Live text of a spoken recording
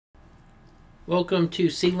Welcome to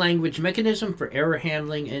C Language Mechanism for Error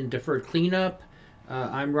Handling and Deferred Cleanup.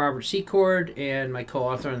 I'm Robert Secord, and my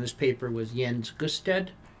co-author on this paper was Jens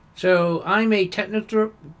Gusted. So I'm a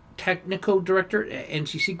technical director at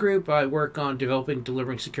NCC Group. I work on developing,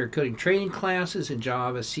 delivering secure coding training classes in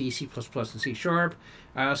Java, C, C++, and C#.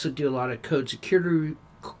 I also do a lot of code security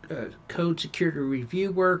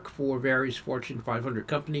review work for various Fortune 500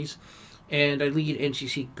 companies, and I lead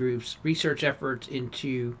NCC Group's research efforts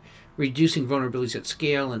into reducing vulnerabilities at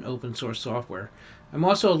scale in open source software. I'm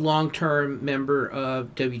also a long-term member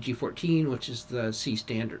of WG14, which is the C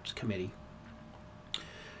Standards Committee.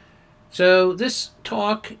 So this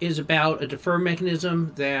talk is about a deferred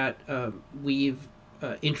mechanism that we've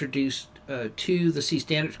introduced to the C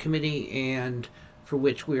Standards Committee and for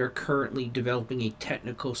which we are currently developing a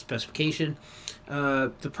technical specification.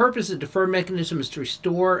 The purpose of the deferred mechanism is to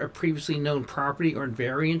restore a previously known property or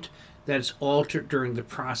invariant that is altered during the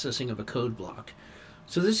processing of a code block.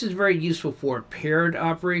 So this is very useful for paired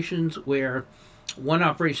operations where one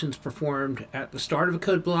operation is performed at the start of a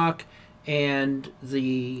code block and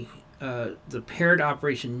the paired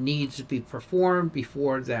operation needs to be performed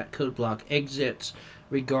before that code block exits,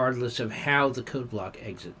 regardless of how the code block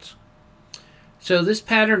exits. So this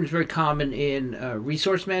pattern is very common in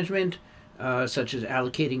resource management, such as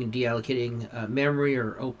allocating and deallocating memory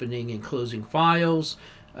or opening and closing files,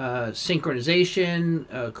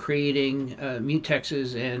 synchronization, creating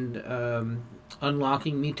mutexes and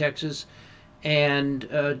unlocking mutexes, and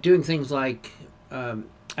doing things like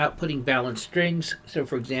outputting balanced strings. So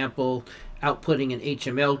for example, outputting an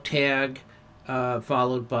HTML tag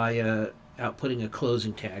followed by outputting a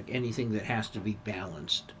closing tag, anything that has to be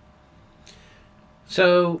balanced.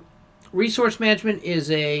 So resource management is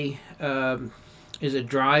a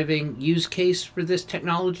driving use case for this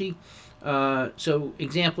technology. So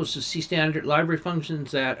examples of C standard library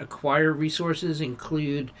functions that acquire resources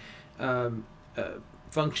include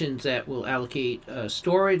functions that will allocate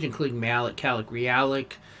storage, including malloc, calloc,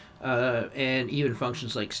 realloc, and even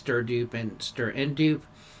functions like stirdup and stirendup.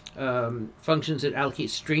 Functions that allocate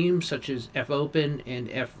streams such as fopen and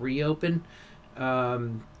freopen,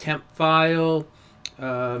 temp file,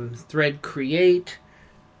 thread create,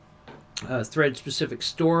 thread specific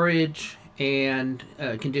storage, and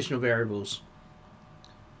conditional variables,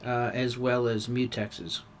 as well as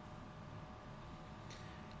mutexes.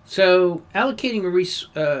 So allocating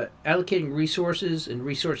resources and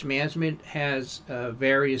resource management has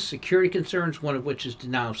various security concerns, one of which is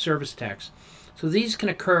denial of service attacks. So these can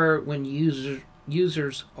occur when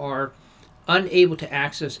users are unable to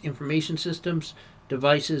access information systems,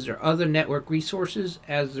 devices, or other network resources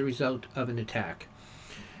as a result of an attack.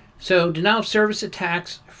 So denial of service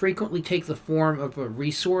attacks frequently take the form of a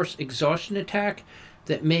resource exhaustion attack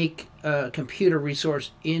that make a computer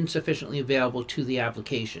resource insufficiently available to the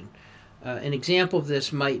application. An example of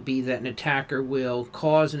this might be that an attacker will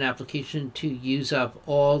cause an application to use up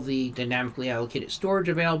all the dynamically allocated storage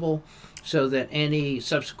available so that any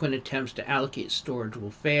subsequent attempts to allocate storage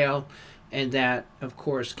will fail, and that of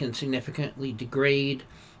course can significantly degrade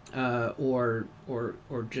or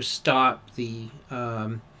just stop the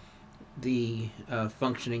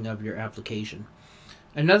functioning of your application.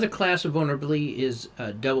 Another class of vulnerability is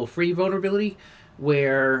double free vulnerability,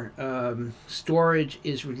 where storage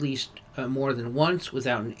is released more than once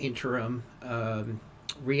without an interim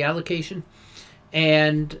reallocation.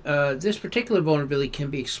 And this particular vulnerability can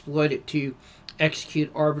be exploited to execute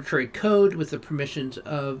arbitrary code with the permissions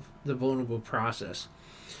of the vulnerable process.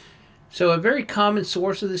 So a very common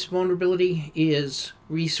source of this vulnerability is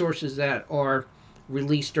resources that are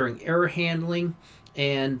released during error handling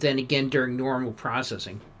and then again during normal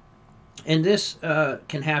processing. And this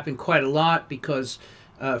can happen quite a lot because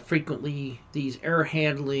frequently these error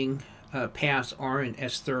handling paths aren't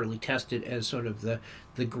as thoroughly tested as sort of the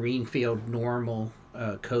greenfield normal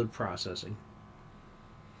code processing.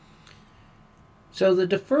 So the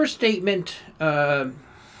defer statement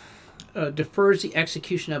defers the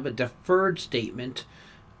execution of a deferred statement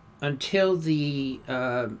until to the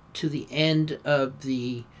end of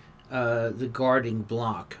the guarding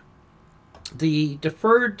block. The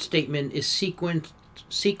deferred statement is sequenced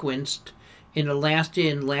in a last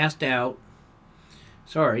in, last out.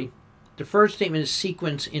 Deferred statement is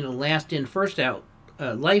sequenced in a last in, first out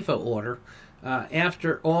LIFO order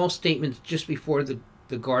after all statements just before the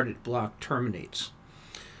guarded block terminates.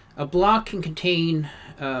 A block can contain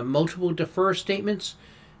multiple defer statements,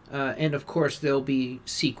 and of course they'll be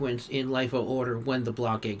sequenced in LIFO order when the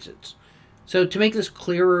block exits. So to make this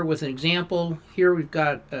clearer with an example, here we've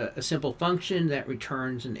got a simple function that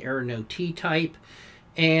returns an error no T type,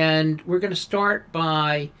 and we're going to start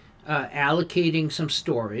by allocating some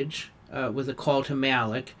storage with a call to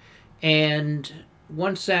malloc, and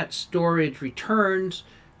once that storage returns,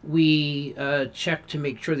 we check to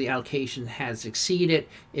make sure the allocation has succeeded.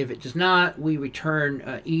 If it does not, we return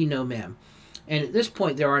eNoMem. And at this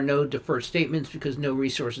point, there are no deferred statements because no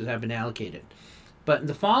resources have been allocated. But in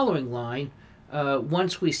the following line,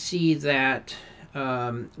 once we see that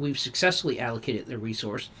we've successfully allocated the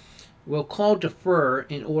resource, we'll call defer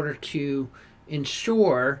in order to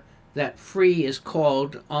ensure that free is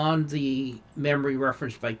called on the memory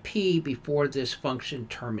referenced by P before this function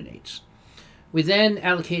terminates. We then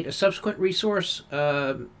allocate a subsequent resource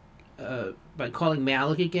by calling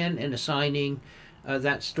malloc again and assigning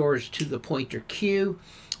that storage to the pointer Q.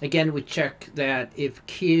 Again, we check that if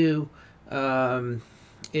Q,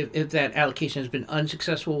 if that allocation has been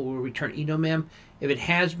unsuccessful, we'll return eNoMem. If it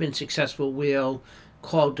has been successful, we'll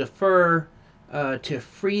call defer to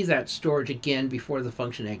free that storage again before the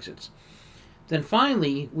function exits. Then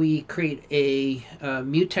finally, we create a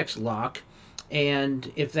mutex lock,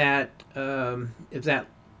 and if that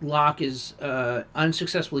lock is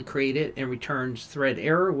unsuccessfully created and returns thread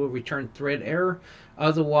error, we'll return thread error.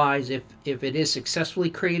 Otherwise, if it is successfully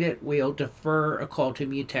created, we'll defer a call to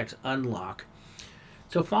mutex unlock.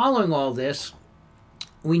 So following all this,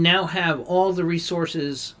 we now have all the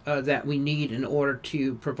resources that we need in order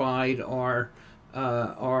to provide our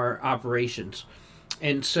operations.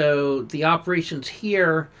 And so the operations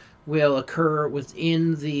here will occur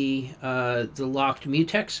within the locked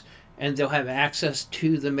mutex, and they'll have access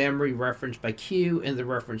to the memory referenced by Q and the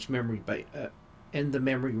reference memory by and the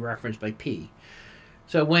memory referenced by P.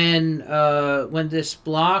 So when this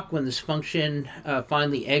function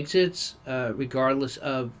finally exits, regardless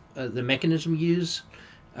of the mechanism used,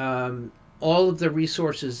 all of the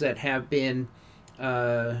resources that have been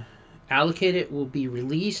allocated will be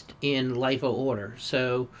released in LIFO order.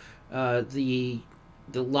 So the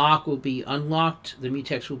lock will be unlocked, the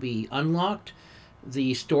mutex will be unlocked,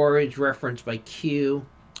 the storage referenced by Q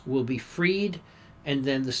will be freed, and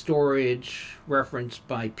then the storage referenced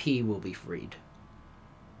by P will be freed.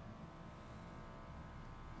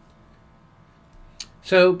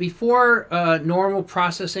 So before normal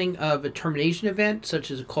processing of a termination event,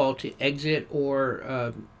 such as a call to exit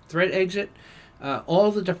or thread exit,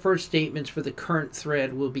 all the deferred statements for the current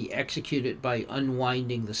thread will be executed by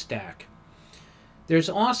unwinding the stack. There's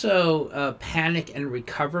also a panic and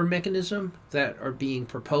recover mechanism that are being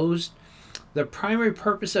proposed. The primary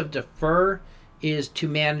purpose of defer is to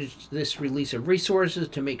manage this release of resources,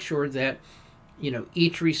 to make sure that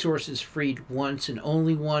each resource is freed once and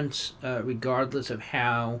only once, regardless of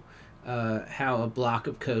how a block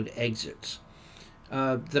of code exits.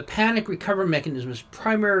 The panic recover mechanism is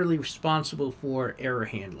primarily responsible for error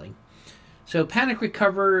handling. So panic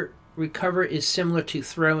recover is similar to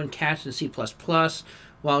throw and catch in C++,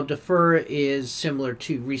 while defer is similar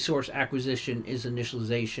to resource acquisition is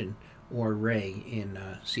initialization or array in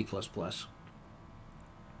C++.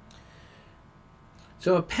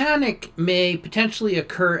 So a panic may potentially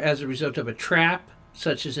occur as a result of a trap,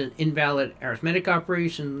 such as an invalid arithmetic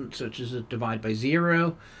operation, such as a divide by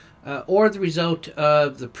zero, or the result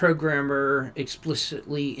of the programmer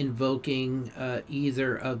explicitly invoking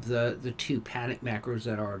either of the two panic macros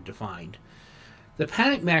that are defined. The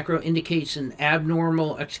panic macro indicates an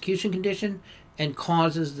abnormal execution condition and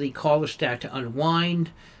causes the caller stack to unwind.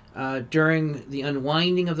 During the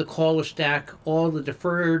unwinding of the caller stack, all the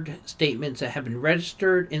deferred statements that have been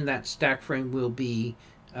registered in that stack frame will be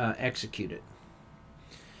executed.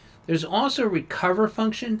 There's also a recover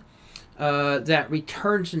function that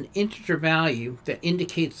returns an integer value that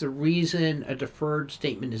indicates the reason a deferred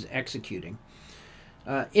statement is executing.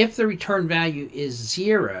 If the return value is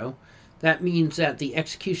 0, that means that the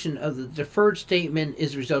execution of the deferred statement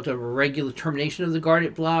is a result of a regular termination of the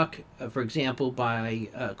guarded block, for example, by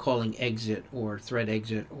calling exit or thread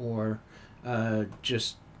exit or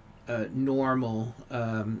just a normal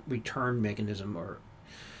return mechanism. Or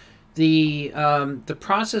the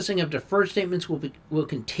processing of deferred statements will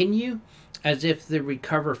continue as if the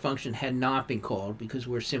recover function had not been called, because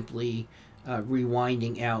we're simply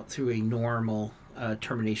rewinding out through a normal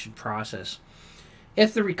termination process.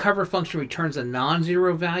 If the recover function returns a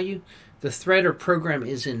non-zero value, the thread or program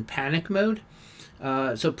is in panic mode.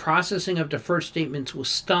 So processing of deferred statements will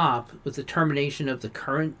stop with the termination of the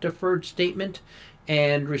current deferred statement,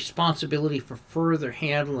 and responsibility for further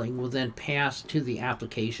handling will then pass to the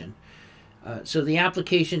application. So the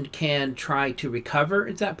application can try to recover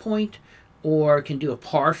at that point, or can do a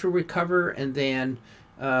partial recover and then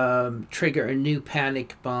trigger a new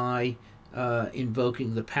panic by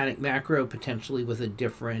invoking the panic macro, potentially with a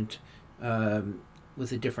different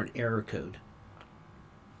with a different error code.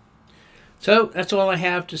 So that's all I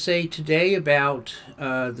have to say today about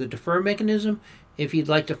the defer mechanism. If you'd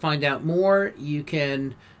like to find out more, you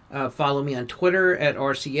can follow me on Twitter at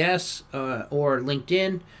RCS or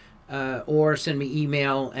LinkedIn, or send me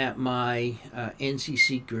email at my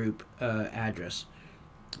NCC group address.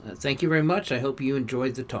 Thank you very much. I hope you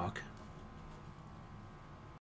enjoyed the talk.